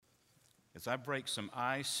as I break some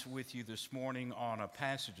ice with you this morning on a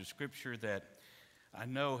passage of Scripture that I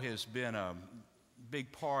know has been a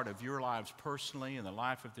big part of your lives personally and the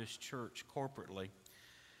life of this church corporately.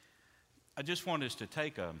 I just want us to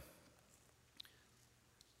take a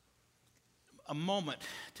moment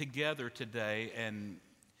together today and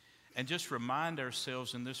just remind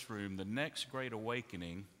ourselves in this room the next great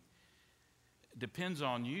awakening depends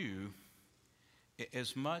on you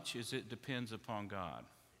as much as it depends upon God.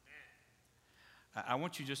 I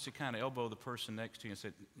want you just to kind of elbow the person next to you and say,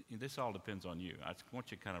 this all depends on you. I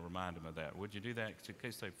want you to kind of remind them of that. Would you do that in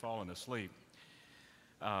case they've fallen asleep?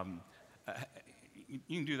 You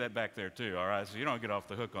can do that back there too, all right? So you don't get off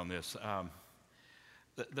the hook on this.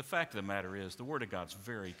 The fact of the matter is the Word of God's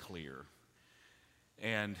very clear.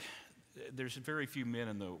 And there's very few men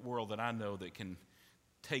in the world that I know that can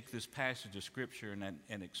take this passage of Scripture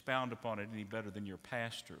and expound upon it any better than your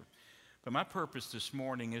pastor. But my purpose this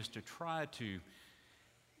morning is to try to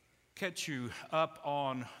catch you up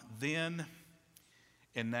on then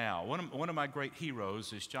and now. One of my great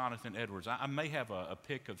heroes is Jonathan Edwards. I may have a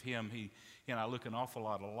pic of him. He and I look an awful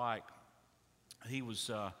lot alike. He was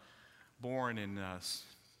born in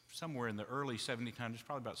somewhere in the early 1700s,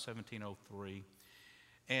 probably about 1703.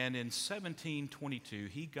 And in 1722,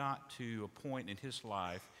 he got to a point in his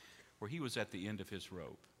life where he was at the end of his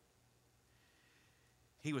rope.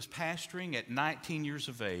 He was pastoring at 19 years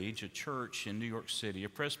of age a church in New York City, a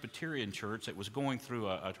Presbyterian church that was going through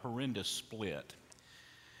a horrendous split.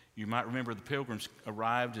 You might remember the Pilgrims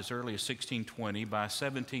arrived as early as 1620. By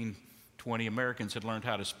 1720, Americans had learned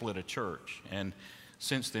how to split a church. And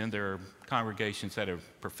since then, there are congregations that have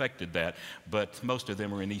perfected that, but most of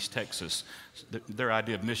them are in East Texas. Their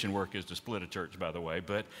idea of mission work is to split a church, by the way,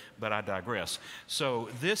 but I digress. So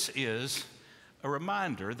this is a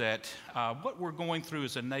reminder that what we're going through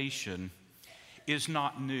as a nation is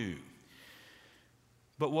not new.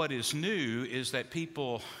 But what is new is that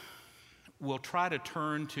people will try to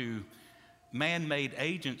turn to man-made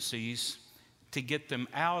agencies to get them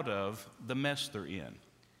out of the mess they're in.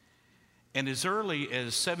 And as early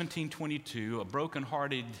as 1722, a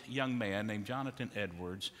broken-hearted young man named Jonathan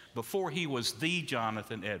Edwards, before he was the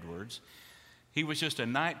Jonathan Edwards, he was just a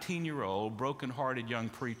 19-year-old, broken-hearted young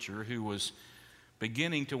preacher who was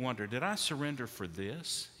beginning to wonder, did I surrender for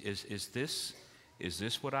this? Is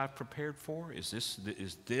this what I've prepared for? Is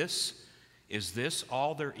this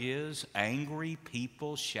all there is? Angry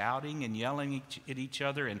people shouting and yelling at each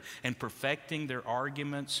other and perfecting their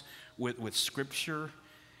arguments with Scripture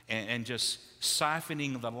and just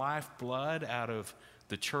siphoning the lifeblood out of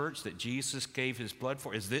the church that Jesus gave his blood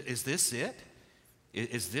for. Is this it?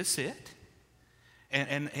 Is this it?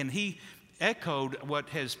 And he echoed what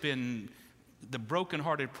has been the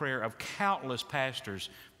brokenhearted prayer of countless pastors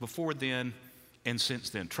before then and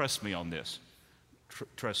since then. Trust me on this.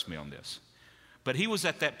 Trust me on this. But he was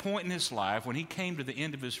at that point in his life when he came to the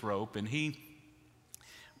end of his rope, and he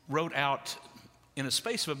wrote out, in a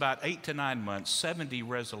space of about 8 to 9 months, 70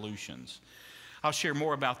 resolutions. I'll share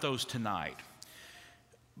more about those tonight.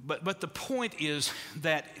 But the point is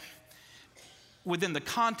that within the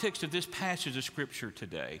context of this passage of Scripture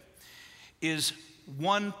today is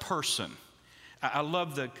one person. I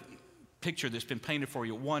love the picture that's been painted for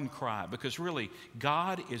you, one cry, because really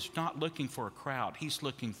God is not looking for a crowd. He's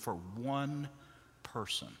looking for one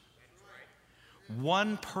person.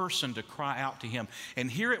 One person to cry out to him. And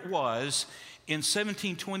here it was in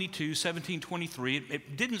 1722, 1723.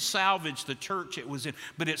 It didn't salvage the church it was in,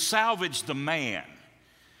 but it salvaged the man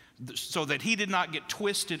so that he did not get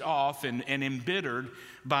twisted off and embittered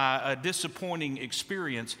by a disappointing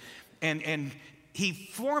experience. And he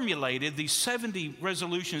formulated these 70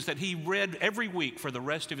 resolutions that he read every week for the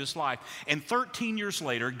rest of his life. And 13 years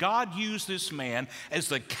later, God used this man as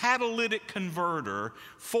the catalytic converter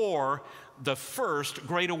for the first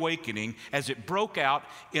Great Awakening as it broke out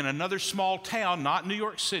in another small town, not New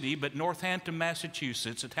York City, but Northampton,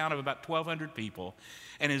 Massachusetts, a town of about 1,200 people.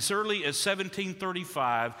 And as early as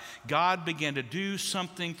 1735, God began to do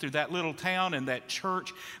something through that little town and that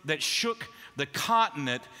church that shook the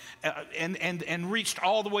continent and reached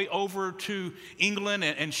all the way over to England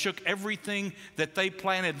and shook everything that they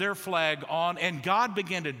planted their flag on. And God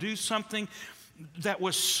began to do something that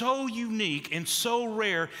was so unique and so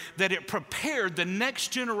rare that it prepared the next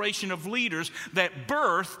generation of leaders that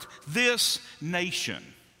birthed this nation.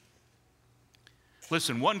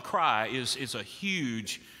 Listen, one cry is a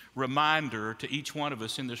huge reminder to each one of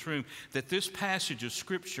us in this room that this passage of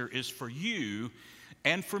Scripture is for you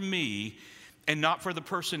and for me and not for the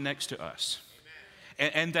person next to us.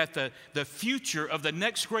 and that the future of the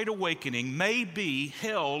next great awakening may be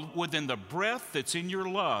held within the breath that's in your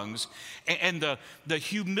lungs and the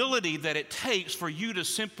humility that it takes for you to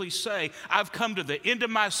simply say, I've come to the end of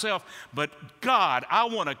myself, but God, I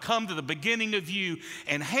want to come to the beginning of you,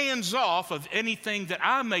 and hands off of anything that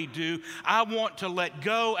I may do. I want to let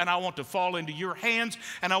go, and I want to fall into your hands,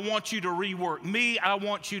 and I want you to rework me. I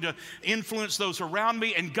want you to influence those around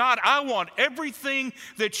me. And God, I want everything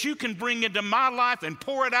that you can bring into my life and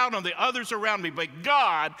pour it out on the others around me. But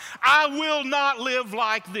God, I will not live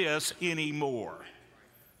like this anymore.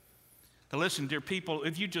 Now listen, dear people,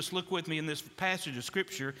 if you just look with me in this passage of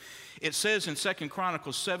Scripture, it says in 2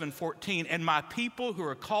 Chronicles 7:14, and my people who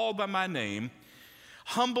are called by my name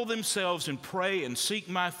humble themselves and pray and seek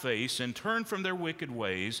my face and turn from their wicked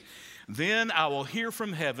ways, then I will hear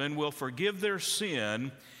from heaven, will forgive their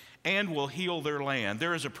sin, and will heal their land.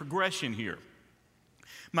 There is a progression here.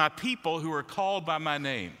 My people who are called by my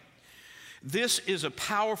name. This is a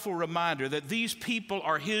powerful reminder that these people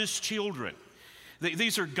are his children.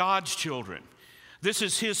 These are God's children. This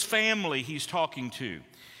is his family he's talking to.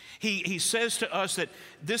 He says to us that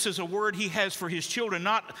this is a word he has for his children,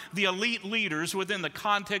 not the elite leaders within the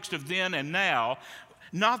context of then and now,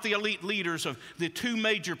 not the elite leaders of the two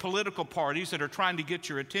major political parties that are trying to get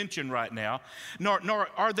your attention right now, nor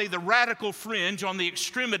are they the radical fringe on the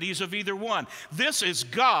extremities of either one. This is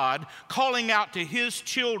God calling out to his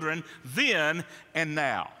children then and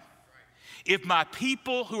now. If my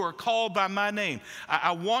people who are called by my name,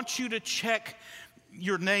 I want you to check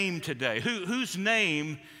your name today. Whose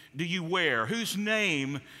name do you wear? Whose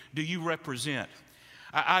name do you represent?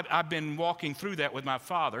 I've been walking through that with my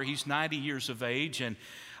father. He's 90 years of age, and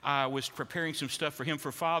I was preparing some stuff for him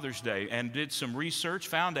for Father's Day and did some research,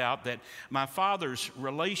 found out that my father's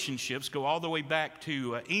relationships go all the way back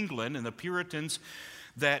to England and the Puritans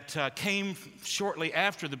that came shortly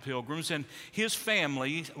after the Pilgrims, and his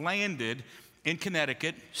family landed in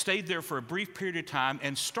Connecticut, stayed there for a brief period of time,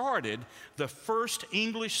 and started the first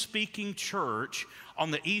English-speaking church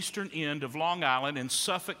on the eastern end of Long Island in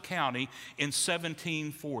Suffolk County in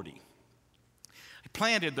 1740. He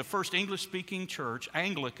planted the first English-speaking church,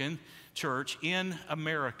 Anglican church in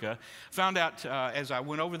America. Found out as I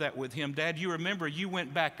went over that with him, Dad, you remember you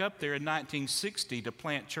went back up there in 1960 to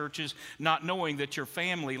plant churches, not knowing that your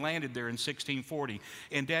family landed there in 1640.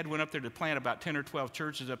 And Dad went up there to plant about 10 or 12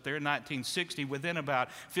 churches up there in 1960, within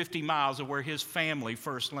about 50 miles of where his family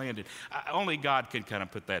first landed. Only God can kind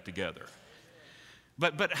of put that together.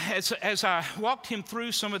 But as I walked him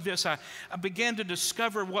through some of this, I began to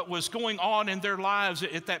discover what was going on in their lives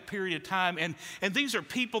at that period of time. And these are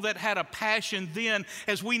people that had a passion then,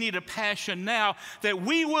 as we need a passion now, that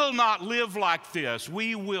we will not live like this.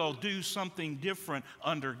 We will do something different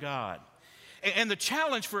under God. And the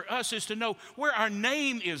challenge for us is to know where our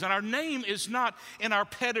name is. And our name is not in our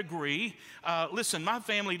pedigree. Listen, my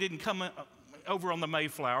family didn't come over on the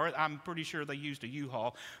Mayflower. I'm pretty sure they used a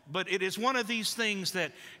U-Haul. But it is one of these things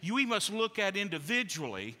that we must look at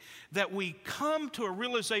individually, that we come to a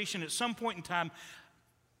realization at some point in time,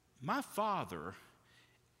 my Father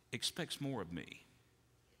expects more of me.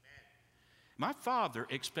 My Father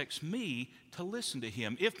expects me to listen to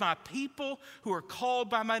him. If my people who are called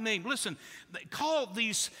by my name, listen, call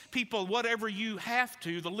these people whatever you have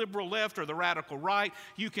to, the liberal left or the radical right.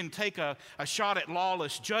 You can take a shot at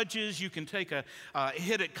lawless judges. You can take a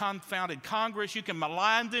hit at confounded Congress. You can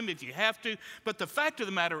malign them if you have to. But the fact of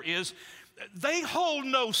the matter is, they hold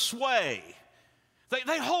no sway.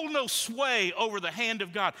 They hold no sway over the hand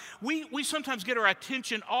of God. We sometimes get our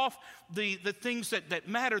attention off the things that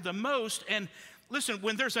matter the most. And listen,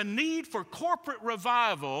 when there's a need for corporate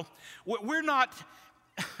revival, we're not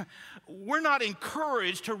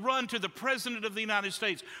encouraged to run to the President of the United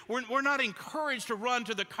States. We're not encouraged to run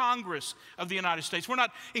to the Congress of the United States. We're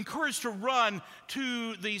not encouraged to run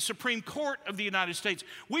to the Supreme Court of the United States.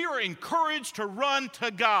 We are encouraged to run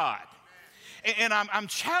to God. And I'm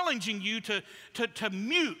challenging you to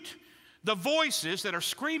mute the voices that are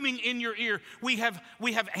screaming in your ear. We have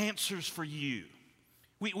answers for you.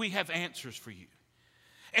 We have answers for you.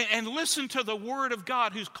 And listen to the word of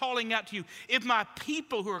God who's calling out to you. If my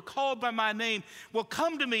people who are called by my name will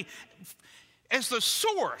come to me as the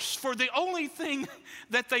source for the only thing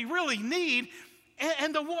that they really need,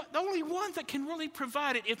 and the only one that can really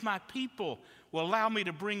provide it, if my people will allow me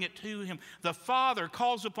to bring it to him. The Father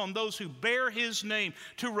calls upon those who bear his name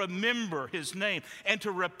to remember his name and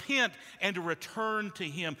to repent and to return to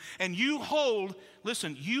him. And you hold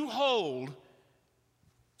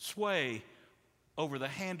sway over the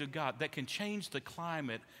hand of God that can change the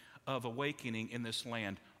climate of awakening in this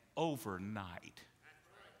land overnight.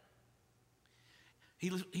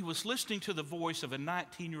 He was listening to the voice of a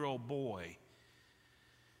 19-year-old boy.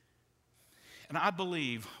 And I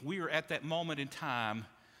believe we are at that moment in time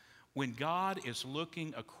when God is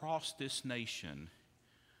looking across this nation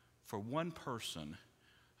for one person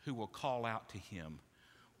who will call out to him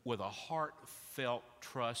with a heartfelt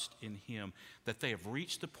trust in him, that they have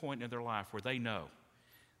reached the point in their life where they know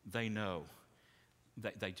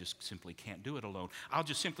that they just simply can't do it alone. I'll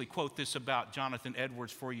just simply quote this about Jonathan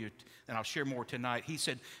Edwards for you, and I'll share more tonight. He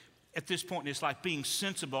said, at this point in his life, being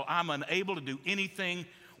sensible, I'm unable to do anything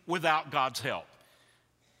without God's help.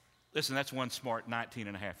 Listen, that's one smart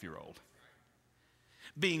 19-and-a-half-year-old.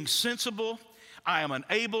 Being sensible, I am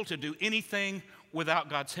unable to do anything without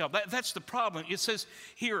God's help. That's the problem. It says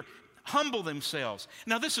here, humble themselves.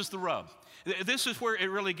 Now, this is the rub. This is where it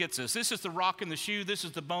really gets us. This is the rock in the shoe. This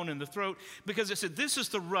is the bone in the throat. Because it said this is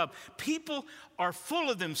the rub. People are full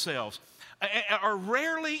of themselves, are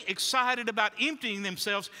rarely excited about emptying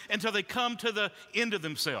themselves until they come to the end of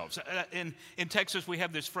themselves. In Texas, we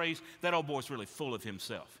have this phrase, that old boy's really full of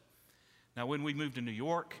himself. Now, when we moved to New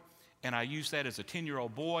York, and I used that as a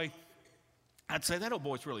 10-year-old boy, I'd say that old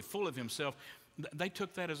boy's really full of himself. They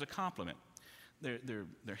took that as a compliment.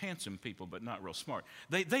 They're handsome people, but not real smart.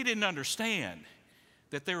 They didn't understand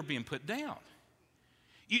that they were being put down.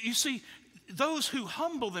 You see, those who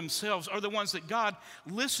humble themselves are the ones that God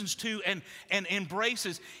listens to and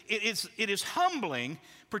embraces. It is humbling,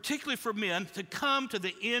 particularly for men, to come to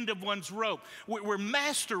the end of one's rope. We're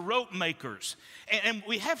master rope makers, and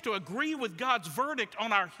we have to agree with God's verdict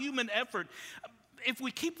on our human effort. If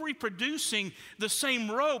we keep reproducing the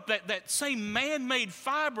same rope, that same man-made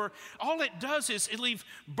fiber, all it does is it leaves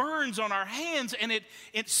burns on our hands, and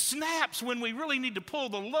it snaps when we really need to pull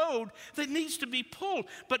the load that needs to be pulled.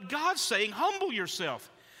 But God's saying, humble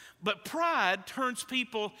yourself. But pride turns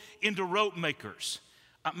people into rope makers.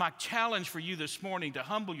 My challenge for you this morning to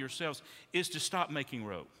humble yourselves is to stop making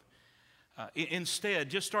rope.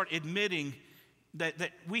 Instead, just start admitting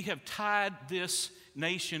that we have tied this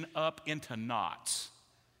nation up into knots,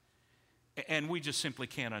 and we just simply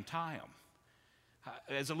can't untie them.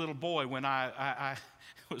 As a little boy, when I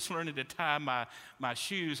was learning to tie my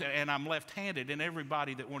shoes, and I'm left-handed, and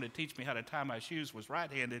everybody that wanted to teach me how to tie my shoes was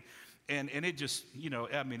right-handed, and it just,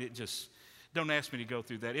 it just, don't ask me to go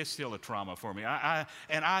through that. It's still a trauma for me.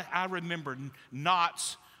 I remember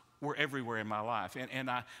knots were everywhere in my life. And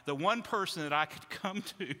the one person that I could come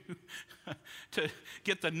to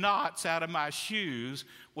get the knots out of my shoes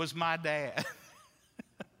was my dad.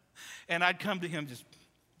 And I'd come to him, just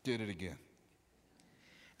did it again.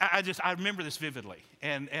 I remember this vividly.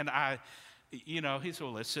 And he said,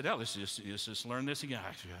 well, let's sit down. Let's just learn this again.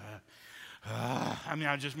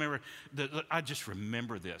 I just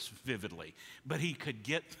remember this vividly. But he could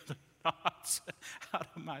get the knots out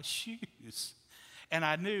of my shoes. And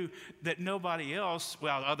I knew that nobody else,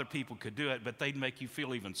 well, other people could do it, but they'd make you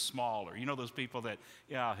feel even smaller. You know those people that,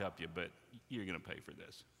 yeah, I'll help you, but you're going to pay for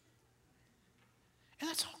this. And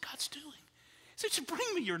that's all God's doing. He said, bring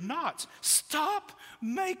me your knots. Stop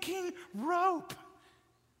making rope.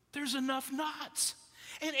 There's enough knots.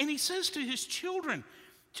 And he says to his children,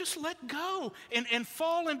 just let go and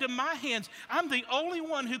fall into my hands. I'm the only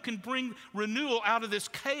one who can bring renewal out of this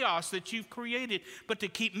chaos that you've created. But to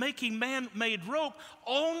keep making man-made rope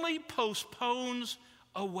only postpones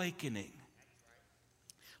awakening.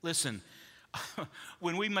 Listen,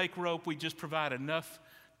 when we make rope, we just provide enough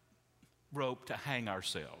rope to hang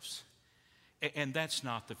ourselves. And that's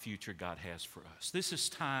not the future God has for us. This is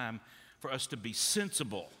time for us to be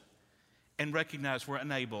sensible and recognize we're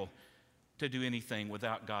unable to do anything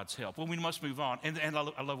without God's help. Well, we must move on. And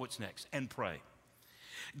I love what's next. And pray.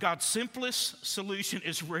 God's simplest solution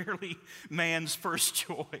is rarely man's first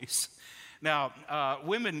choice. Now,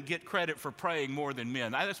 women get credit for praying more than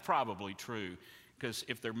men. That's probably true, because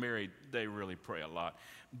if they're married, they really pray a lot.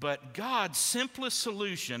 But God's simplest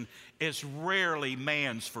solution is rarely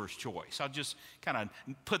man's first choice. I'll just kind of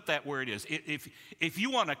put that where it is. If you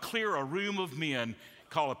want to clear a room of men,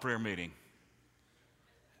 call a prayer meeting.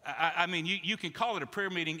 You can call it a prayer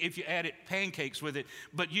meeting if you added pancakes with it,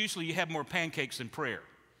 but usually you have more pancakes than prayer.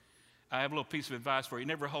 I have a little piece of advice for you.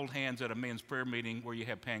 Never hold hands at a men's prayer meeting where you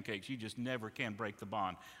have pancakes. You just never can break the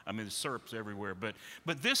bond. The syrup's everywhere. But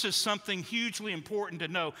this is something hugely important to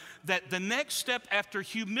know, that the next step after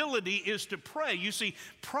humility is to pray. You see,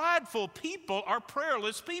 prideful people are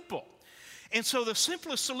prayerless people. And so the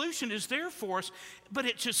simplest solution is there for us, but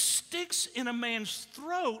it just sticks in a man's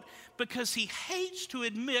throat because he hates to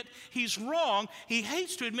admit he's wrong. He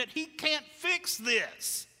hates to admit he can't fix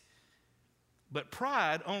this. But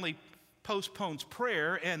pride only postpones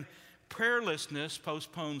prayer, and prayerlessness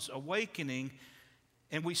postpones awakening.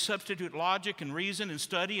 And we substitute logic and reason and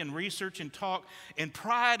study and research and talk. And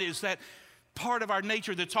pride is that part of our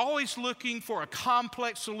nature that's always looking for a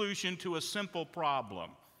complex solution to a simple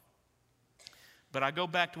problem. But I go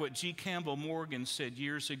back to what G. Campbell Morgan said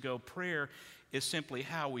years ago. Prayer is simply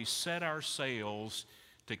how we set our sails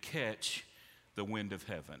to catch the wind of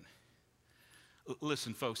heaven.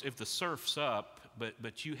 Listen, folks, if the surf's up,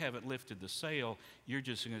 but you haven't lifted the sail, you're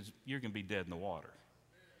going to be dead in the water.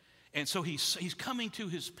 And so he's coming to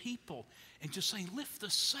his people and just saying, lift the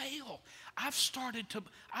sail. I've started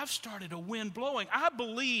a wind blowing. I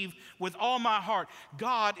believe with all my heart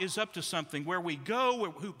God is up to something. Where we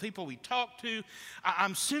go, who people we talk to,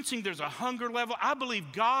 I'm sensing there's a hunger level. I believe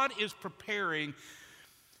God is preparing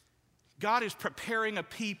a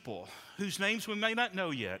people whose names we may not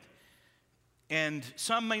know yet. And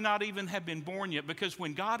some may not even have been born yet, because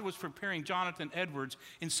when God was preparing Jonathan Edwards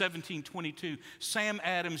in 1722, Sam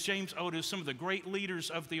Adams, James Otis, some of the great leaders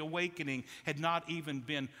of the awakening had not even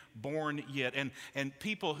been born yet. And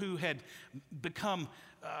people who had become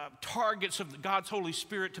targets of God's Holy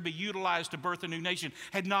Spirit to be utilized to birth a new nation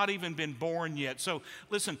had not even been born yet. So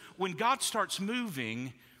listen, when God starts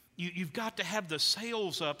moving, you've got to have the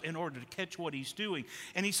sails up in order to catch what he's doing.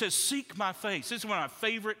 And he says, seek my face. This is one of my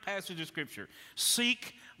favorite passages of Scripture.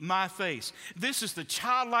 Seek my face. This is the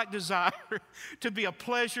childlike desire to be a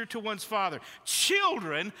pleasure to one's father.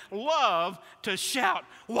 Children love to shout,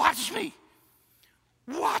 watch me,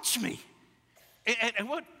 watch me. And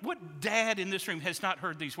what dad in this room has not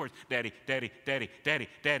heard these words? Daddy, daddy, daddy,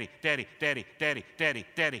 daddy, daddy, daddy, daddy, daddy, daddy,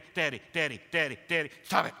 daddy, daddy, daddy, daddy, daddy.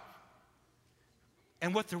 Stop it.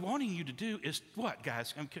 And what they're wanting you to do is what,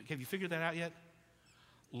 guys? Have you figured that out yet?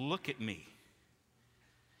 Look at me.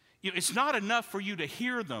 You know, it's not enough for you to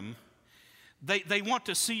hear them. They want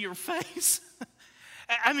to see your face.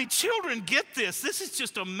 I mean, children get this. This is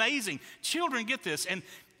just amazing. Children get this. And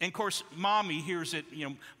of course, mommy hears it,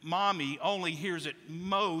 mommy only hears it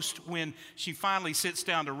most when she finally sits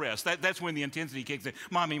down to rest. That's when the intensity kicks in.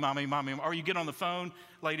 Mommy, mommy, mommy. Or you get on the phone,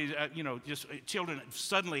 ladies, just children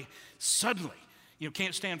suddenly,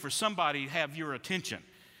 can't stand for somebody to have your attention.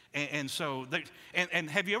 And so, and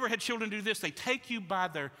have you ever had children do this? They take you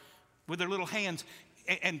with their little hands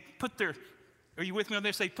and are you with me on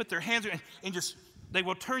this? They put their hands and just, they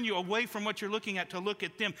will turn you away from what you're looking at to look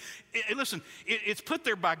at them. Listen, it's put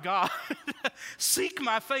there by God. Seek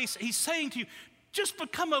my face. He's saying to you, just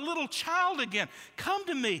become a little child again. Come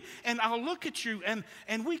to me and I'll look at you and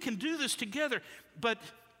we can do this together. But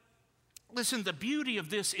listen, the beauty of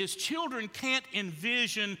this is children can't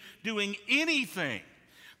envision doing anything,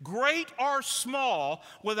 great or small,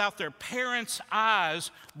 without their parents' eyes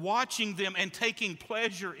watching them and taking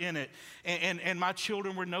pleasure in it. And my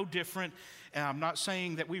children were no different. And I'm not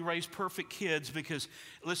saying that we raise perfect kids, because,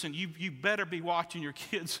 listen, you better be watching your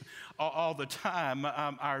kids all the time.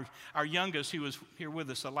 Our youngest, who was here with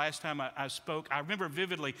us the last time I spoke, I remember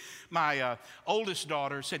vividly my oldest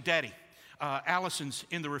daughter said, Daddy, Allison's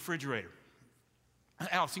in the refrigerator.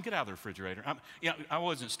 Allison, get out of the refrigerator. I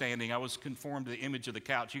wasn't standing. I was conformed to the image of the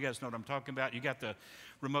couch. You guys know what I'm talking about. You got the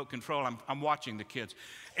remote control. I'm watching the kids.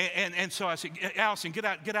 And so I said, Allison, get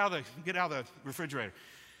out of the refrigerator.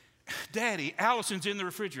 Daddy, Allison's in the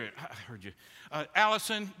refrigerator. I heard you.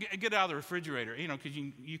 Allison, get out of the refrigerator, because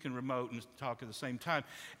you can remote and talk at the same time.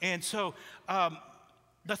 And so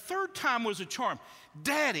the third time was a charm.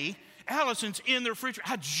 Daddy, Allison's in the refrigerator.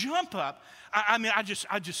 I jump up. I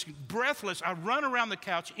just breathless. I run around the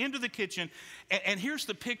couch into the kitchen, and here's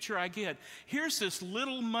the picture I get. Here's this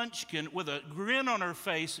little munchkin with a grin on her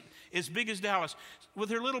face as big as Dallas, with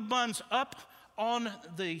her little buns up on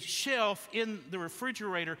the shelf in the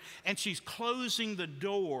refrigerator, and she's closing the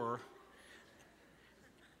door.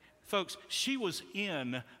 Folks, she was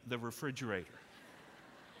in the refrigerator.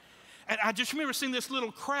 And I just remember seeing this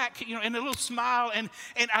little crack, and a little smile, and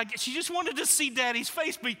she just wanted to see Daddy's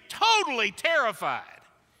face, be totally terrified.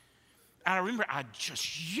 And I remember I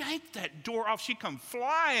just yanked that door off. She come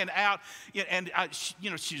flying out, and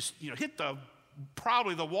she's hit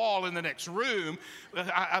probably the wall in the next room.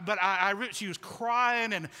 She was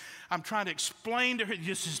crying, and I'm trying to explain to her,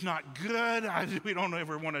 this is not good. We don't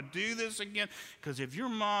ever want to do this again, because if your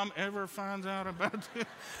mom ever finds out about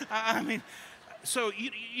this, so,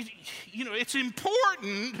 it's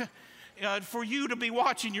important for you to be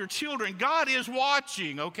watching your children. God is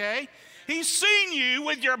watching, okay? He's seen you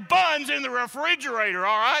with your buns in the refrigerator,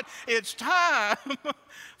 all right? It's time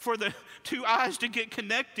for the two eyes to get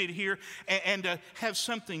connected here and to have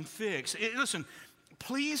something fixed. Listen,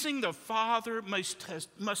 pleasing the Father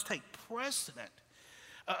must take precedent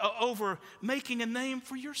over making a name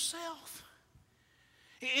for yourself.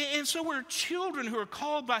 And so we're children who are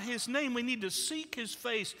called by his name. We need to seek his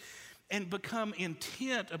face and become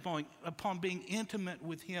intent upon being intimate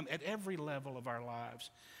with him at every level of our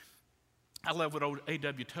lives. I love what old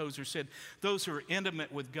A.W. Tozer said, those who are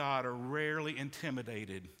intimate with God are rarely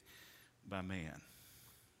intimidated by man.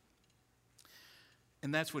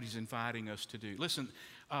 And that's what he's inviting us to do. Listen,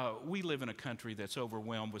 we live in a country that's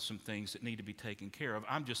overwhelmed with some things that need to be taken care of.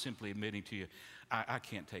 I'm just simply admitting to you, I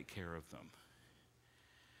can't take care of them.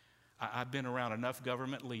 I've been around enough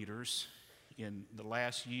government leaders in the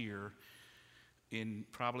last year in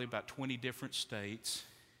probably about 20 different states.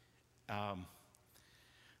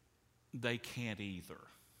 They can't either.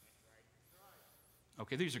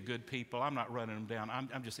 Okay, these are good people. I'm not running them down.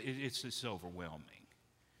 It's just overwhelming.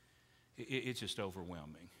 It's just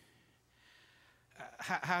overwhelming.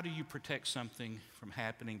 How do you protect something from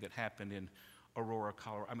happening that happened in Aurora,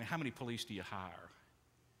 Colorado? I mean, how many police do you hire?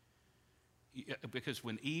 Because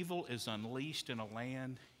when evil is unleashed in a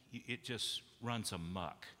land, it just runs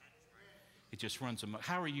amok. It just runs amok.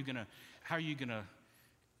 How are you gonna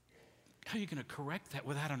correct that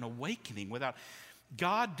without an awakening, without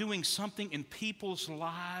God doing something in people's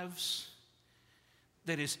lives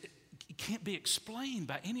that can't be explained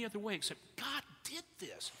by any other way except God did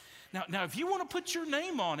this. Now, if you want to put your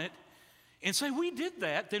name on it and say we did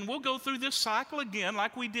that, then we'll go through this cycle again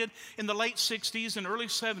like we did in the late 60s and early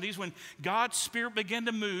 70s when God's Spirit began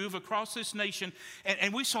to move across this nation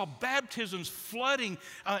and we saw baptisms flooding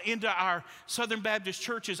into our Southern Baptist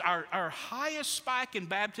churches. Our highest spike in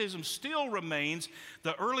baptism still remains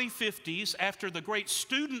the early 50s after the great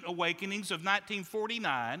student awakenings of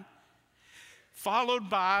 1949, followed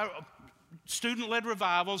by student-led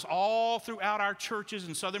revivals all throughout our churches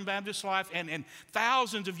in Southern Baptist life, and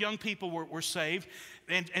thousands of young people were saved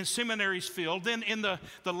and seminaries filled. Then in the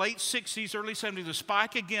late 60s, early 70s, the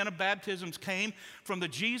spike again of baptisms came from the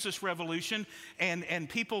Jesus Revolution and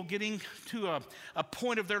people getting to a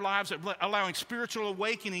point of their lives allowing spiritual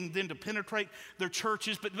awakening then to penetrate their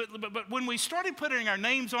churches. But when we started putting our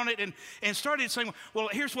names on it and started saying, well,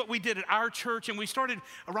 here's what we did at our church, and we started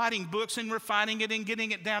writing books and refining it and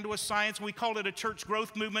getting it down to a science, we called it a church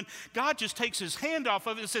growth movement. God just takes his hand off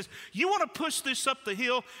of it and says, you want to push this up the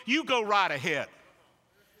hill? You go right ahead.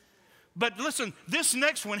 But listen, this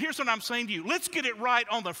next one, here's what I'm saying to you. Let's get it right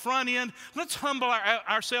on the front end. Let's humble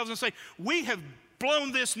ourselves and say, we have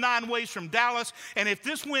blown this 9 ways from Dallas, and if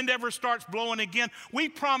this wind ever starts blowing again, we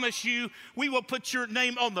promise you we will put your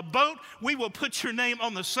name on the boat, we will put your name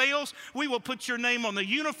on the sails, we will put your name on the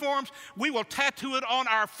uniforms, we will tattoo it on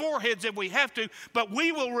our foreheads if we have to, but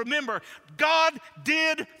we will remember God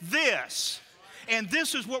did this. And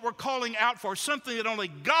this is what we're calling out for, something that only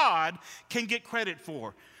God can get credit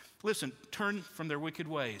for. Listen, turn from their wicked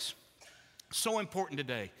ways. So important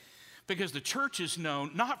today because the church is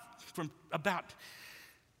known not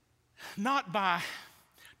by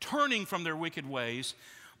turning from their wicked ways,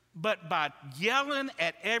 but by yelling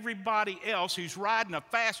at everybody else who's riding a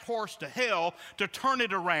fast horse to hell to turn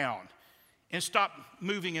it around and stop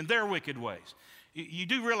moving in their wicked ways. You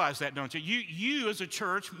do realize that, don't you? You as a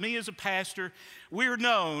church, me as a pastor, we're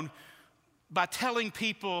known by telling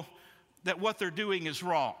people that what they're doing is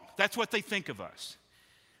wrong. That's what they think of us.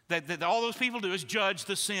 That all those people do is judge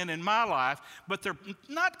the sin in my life, but they're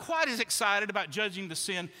not quite as excited about judging the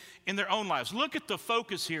sin in their own lives. Look at the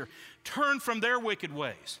focus here. Turn from their wicked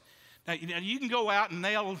ways. Now, you can go out and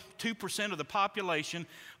nail 2% of the population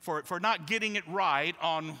for not getting it right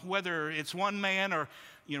on whether it's one man or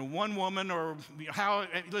one woman or how.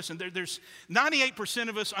 Listen, there's 98%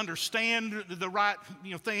 of us understand the right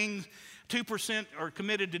thing. 2% are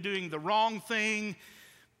committed to doing the wrong thing.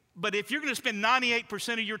 But if you're going to spend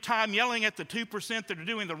 98% of your time yelling at the 2% that are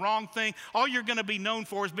doing the wrong thing, all you're going to be known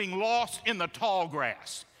for is being lost in the tall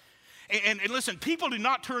grass. And listen, people do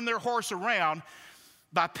not turn their horse around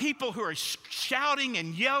by people who are shouting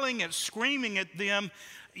and yelling and screaming at them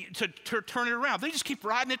to turn it around. They just keep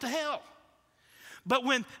riding it to hell. But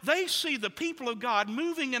when they see the people of God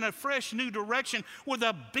moving in a fresh new direction with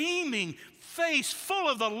a beaming face full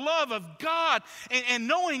of the love of God and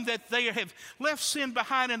knowing that they have left sin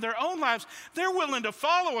behind in their own lives, they're willing to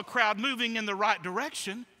follow a crowd moving in the right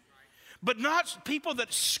direction, but not people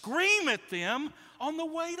that scream at them on the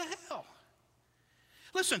way to hell.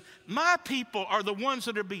 Listen, my people are the ones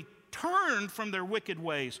that are be turned from their wicked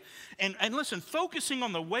ways. And listen, focusing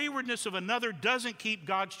on the waywardness of another doesn't keep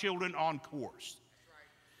God's children on course.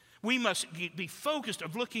 We must be focused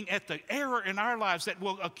of looking at the error in our lives that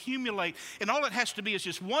will accumulate. And all it has to be is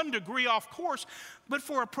just 1 degree off course. But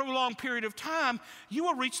for a prolonged period of time, you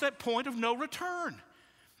will reach that point of no return.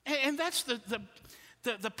 And that's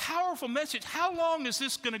The powerful message, how long is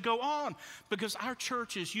this going to go on? Because our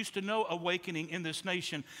churches used to know awakening in this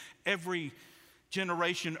nation every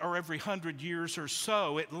generation or every 100 years or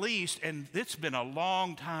so at least, and it's been a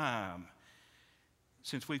long time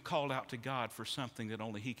since we've called out to God for something that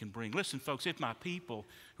only He can bring. Listen, folks, if my people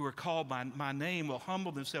who are called by my name will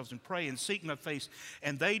humble themselves and pray and seek my face,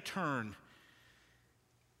 and they turn.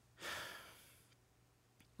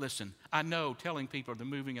 Listen, I know telling people they're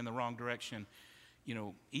moving in the wrong direction,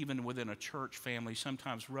 even within a church family,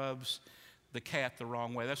 sometimes rubs the cat the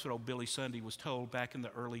wrong way. That's what old Billy Sunday was told back in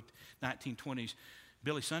the early 1920s.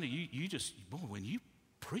 Billy Sunday, when you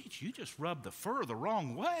preach, you just rub the fur the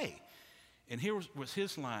wrong way. And here was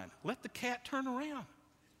his line, let the cat turn around.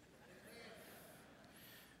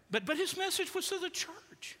 But his message was to the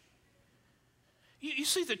church. You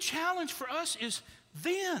see, the challenge for us is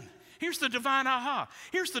then. Here's the divine aha.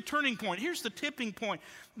 Here's the turning point. Here's the tipping point.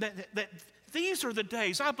 That these are the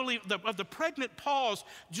days, I believe, of the pregnant pause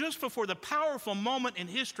just before the powerful moment in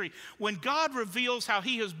history when God reveals how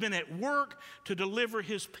He has been at work to deliver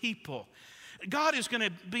His people. God is going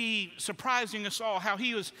to be surprising us all, how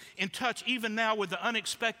He is in touch even now with the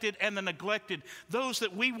unexpected and the neglected. Those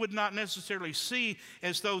that we would not necessarily see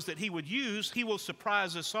as those that He would use, He will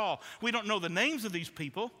surprise us all. We don't know the names of these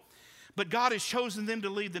people, but God has chosen them to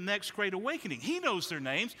lead the next great awakening. He knows their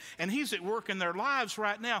names, and He's at work in their lives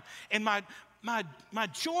right now. And my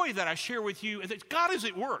joy that I share with you is that God is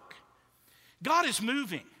at work. God is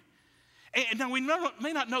moving. And now we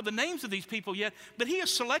may not know the names of these people yet, but He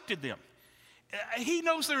has selected them. He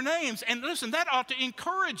knows their names. And listen, that ought to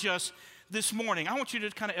encourage us this morning. I want you to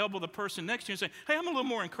kind of elbow the person next to you and say, hey, I'm a little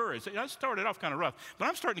more encouraged. I started off kind of rough, but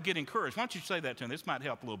I'm starting to get encouraged. Why don't you say that to him? This might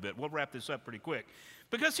help a little bit. We'll wrap this up pretty quick.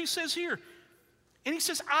 Because He says here, and He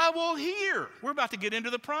says, I will hear. We're about to get into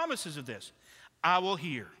the promises of this. I will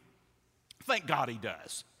hear. Thank God He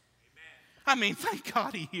does. Amen. Thank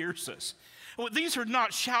God He hears us. Well, these are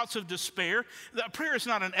not shouts of despair. Prayer is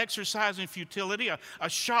not an exercise in futility, a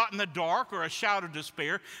shot in the dark or a shout of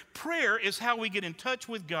despair. Prayer is how we get in touch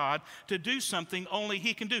with God to do something only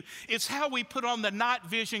He can do. It's how we put on the night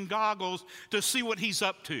vision goggles to see what He's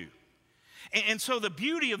up to. And so the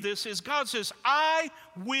beauty of this is God says, I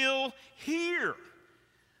will hear.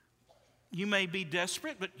 You may be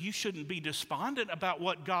desperate, but you shouldn't be despondent about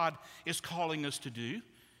what God is calling us to do.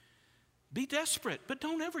 Be desperate, but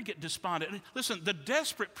don't ever get despondent. Listen, the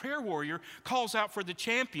desperate prayer warrior calls out for the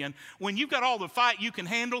champion. When you've got all the fight you can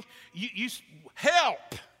handle, you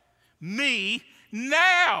help me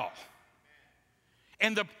now.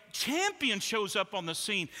 And the champion shows up on the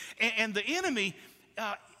scene, and the enemy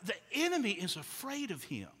is afraid of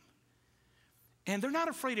him. And they're not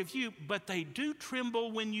afraid of you, but they do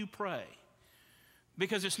tremble when you pray.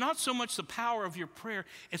 Because it's not so much the power of your prayer,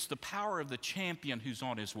 it's the power of the champion who's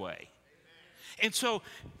on his way. And so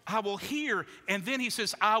I will hear, and then He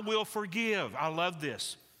says, I will forgive. I love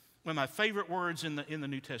this. One of my favorite words in the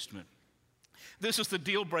New Testament. This is the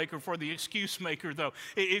deal breaker for the excuse maker, though.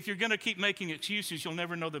 If you're going to keep making excuses, you'll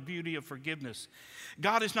never know the beauty of forgiveness.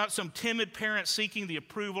 God is not some timid parent seeking the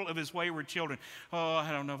approval of his wayward children. Oh,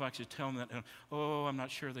 I don't know if I should tell them that. Oh, I'm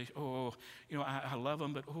not sure I love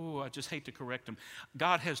them, but I just hate to correct them.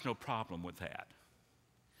 God has no problem with that.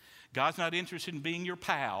 God's not interested in being your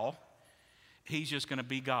pal. He's just going to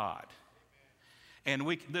be God. And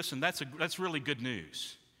listen, that's really good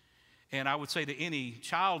news. And I would say to any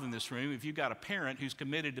child in this room, if you've got a parent who's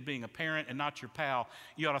committed to being a parent and not your pal,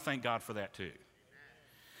 you ought to thank God for that too.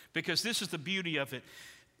 Because this is the beauty of it.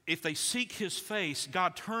 If they seek His face,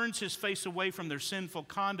 God turns His face away from their sinful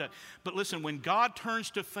conduct. But listen, when God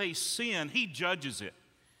turns to face sin, He judges it.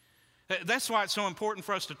 That's why it's so important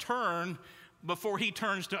for us to turn before He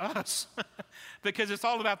turns to us. Because it's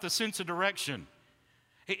all about the sense of direction.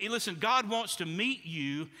 Hey, listen, God wants to meet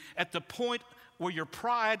you at the point where your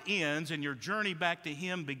pride ends and your journey back to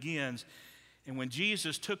Him begins. And when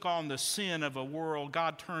Jesus took on the sin of a world,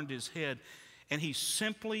 God turned His head, and He's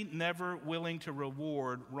simply never willing to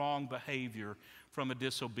reward wrong behavior from a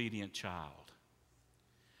disobedient child.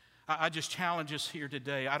 I just challenge us here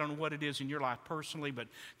today. I don't know what it is in your life personally, but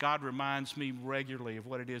God reminds me regularly of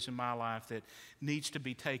what it is in my life that needs to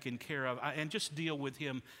be taken care of. And just deal with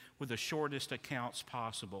Him with the shortest accounts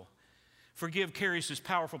possible. Forgive carries this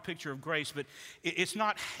powerful picture of grace, but it's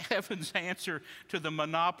not heaven's answer to the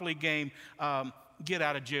Monopoly game, get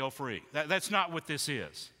out of jail free. That's not what this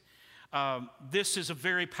is. This is a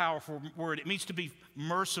very powerful word. It means to be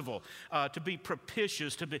merciful, to be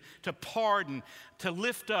propitious, to pardon, to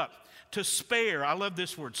lift up, to spare. I love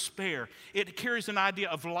this word, spare. It carries an idea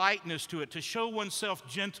of lightness to it, to show oneself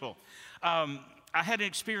gentle. I had an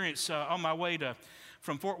experience on my way to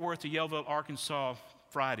from Fort Worth to Yellville, Arkansas,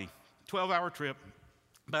 Friday. 12-hour trip,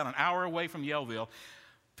 about an hour away from Yellville.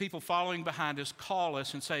 People following behind us call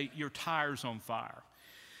us and say, your tire's on fire.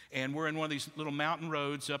 And we're in one of these little mountain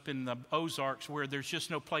roads up in the Ozarks where there's just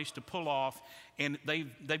no place to pull off. And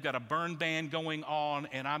they've got a burn ban going on.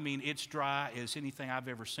 And I mean, it's dry as anything I've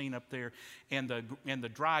ever seen up there. And the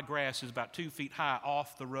dry grass is about 2 feet high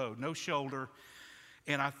off the road, no shoulder.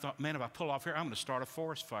 And I thought, man, if I pull off here, I'm going to start a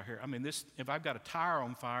forest fire here. I mean, if I've got a tire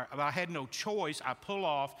on fire, if I had no choice, I pull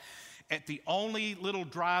off at the only little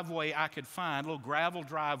driveway I could find, little gravel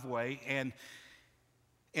driveway. And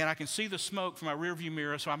I can see the smoke from my rearview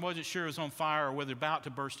mirror, so I wasn't sure it was on fire or whether about to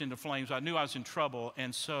burst into flames. I knew I was in trouble,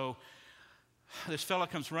 and so this fella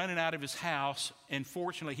comes running out of his house, and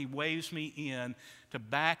fortunately he waves me in to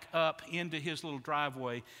back up into his little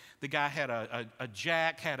driveway. The guy had a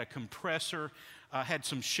jack, had a compressor, had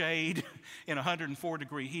some shade in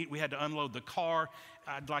 104-degree heat. We had to unload the car.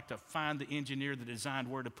 I'd like to find the engineer that designed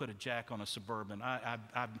where to put a jack on a Suburban.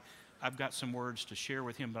 I've got some words to share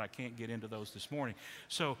with him, but I can't get into those this morning.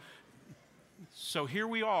 So here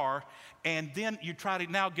we are, and then you try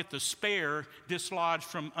to now get the spare dislodged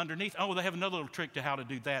from underneath. Oh, they have another little trick to how to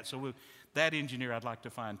do that. So that engineer I'd like to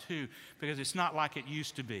find too, because it's not like it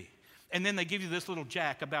used to be. And then they give you this little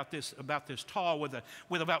jack about this tall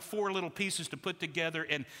with about 4 little pieces to put together,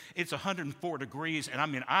 and it's 104 degrees. And I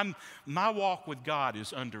mean, my walk with God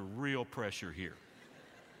is under real pressure here.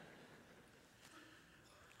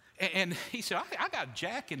 And he said, I got a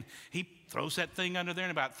jack, and he throws that thing under there,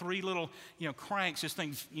 and about 3 little, cranks. This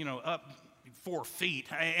thing's, up 4 feet.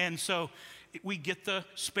 And so we get the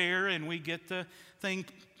spare, and we get the thing,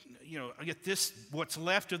 I get this, what's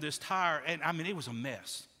left of this tire. And I mean, it was a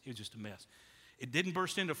mess. It was just a mess. It didn't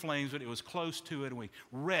burst into flames, but it was close to it, and we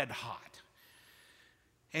red hot.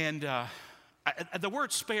 And the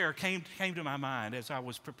word spare came to my mind as I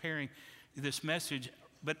was preparing this message,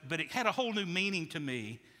 but it had a whole new meaning to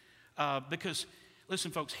me. Because, listen,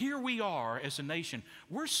 folks, here we are as a nation.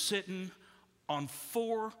 We're sitting on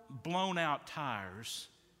 4 blown-out tires.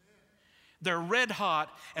 They're red hot,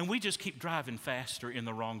 and we just keep driving faster in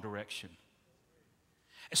the wrong direction.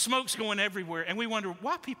 Smoke's going everywhere, and we wonder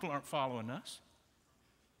why people aren't following us.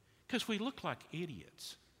 Because we look like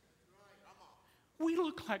idiots. We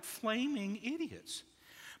look like flaming idiots.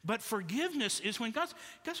 But forgiveness is when God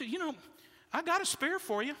said, I got a spare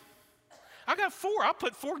for you. I got 4. I'll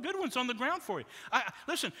put 4 good ones on the ground for you.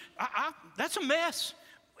 Listen, that's a mess.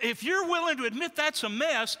 If you're willing to admit that's a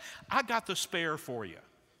mess, I got the spare for you.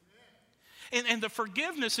 And the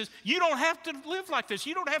forgiveness is, you don't have to live like this.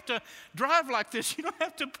 You don't have to drive like this. You don't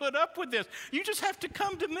have to put up with this. You just have to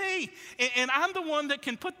come to me. And I'm the one that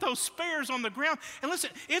can put those spares on the ground. And listen,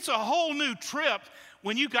 it's a whole new trip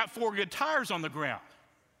when you got 4 good tires on the ground.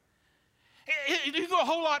 You can go a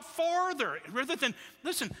whole lot farther rather than,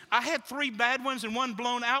 listen, I had 3 bad ones and 1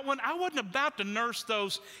 blown out one. I wasn't about to nurse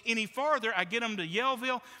those any farther. I get them to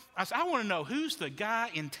Yellville. I said, I want to know who's the guy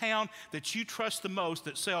in town that you trust the most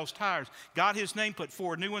that sells tires. Got his name, put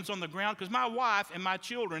 4 new ones on the ground, because my wife and my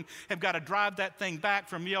children have got to drive that thing back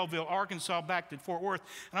from Yellville, Arkansas, back to Fort Worth.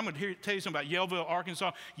 And I'm going to tell you something about Yellville,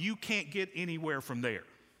 Arkansas. You can't get anywhere from there.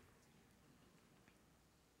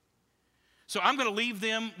 So I'm going to leave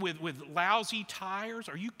them with lousy tires?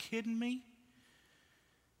 Are you kidding me?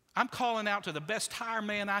 I'm calling out to the best tire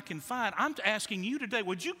man I can find. I'm asking you today,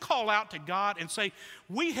 would you call out to God and say,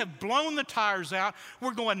 we have blown the tires out.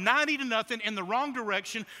 We're going 90-0 in the wrong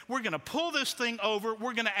direction. We're going to pull this thing over.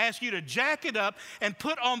 We're going to ask you to jack it up and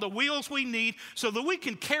put on the wheels we need so that we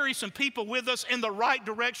can carry some people with us in the right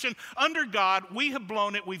direction. Under God, we have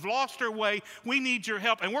blown it. We've lost our way. We need your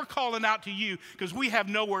help. And we're calling out to you because we have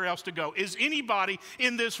nowhere else to go. Is anybody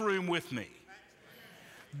in this room with me?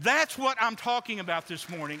 That's what I'm talking about this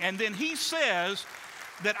morning. And then he says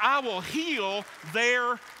that I will heal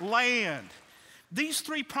their land. These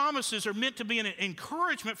 3 promises are meant to be an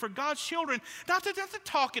encouragement for God's children, not to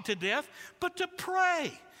talk it to death, but to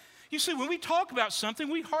pray. You see, when we talk about something,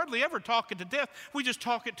 we hardly ever talk it to death. We just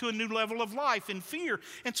talk it to a new level of life and fear.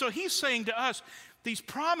 And so he's saying to us, these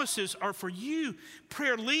promises are for you.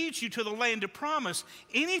 Prayer leads you to the land of promise.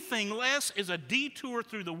 Anything less is a detour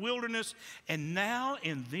through the wilderness. And now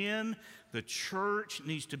and then, the church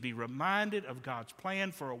needs to be reminded of God's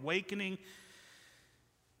plan for awakening.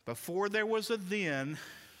 Before there was a then,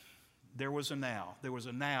 there was a now. There was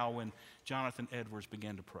a now when Jonathan Edwards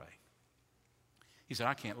began to pray. He said,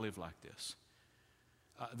 I can't live like this.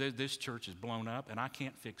 This church is blown up, and I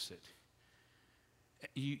can't fix it.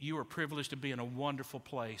 You are privileged to be in a wonderful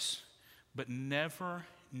place, but never,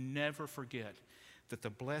 never forget that the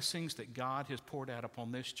blessings that God has poured out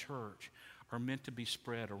upon this church are meant to be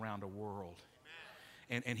spread around the world.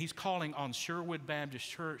 And he's calling on Sherwood Baptist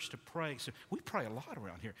Church to pray. So we pray a lot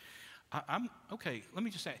around here. Okay, let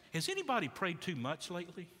me just say, has anybody prayed too much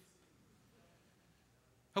lately?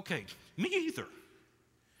 Okay, me either.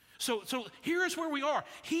 So here's where we are.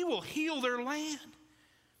 He will heal their land.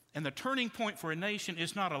 And the turning point for a nation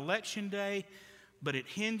is not election day, but it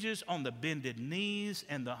hinges on the bended knees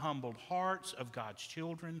and the humbled hearts of God's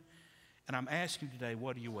children. And I'm asking today,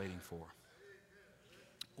 what are you waiting for?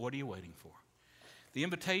 What are you waiting for? The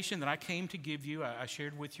invitation that I came to give you, I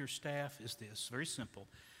shared with your staff, is this, very simple.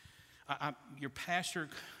 Your pastor,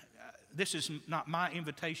 this is not my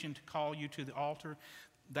invitation to call you to the altar.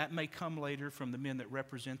 That may come later from the men that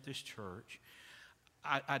represent this church.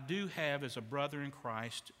 I do have, as a brother in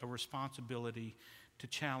Christ, a responsibility to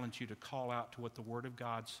challenge you to call out to what the Word of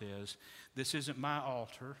God says. This isn't my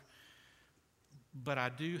altar, but I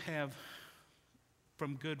do have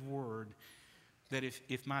from good word that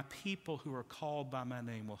if my people who are called by my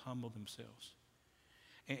name will humble themselves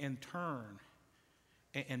and turn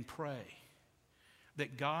and pray,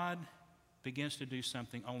 that God begins to do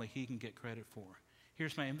something only He can get credit for.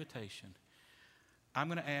 Here's my invitation. I'm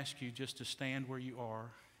going to ask you just to stand where you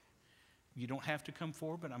are. You don't have to come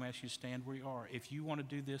forward, but I'm asking you to stand where you are. If you want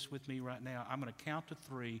to do this with me right now, I'm going to count to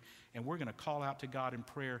 3, and we're going to call out to God in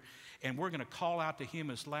prayer, and we're going to call out to Him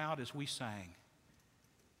as loud as we sang.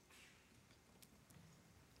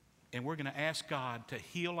 And we're going to ask God to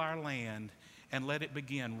heal our land and let it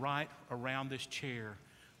begin right around this chair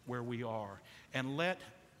where we are. And let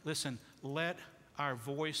our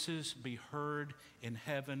voices be heard in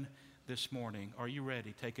heaven this morning. Are you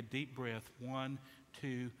ready? Take a deep breath. 1,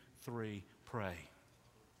 2, 3, pray.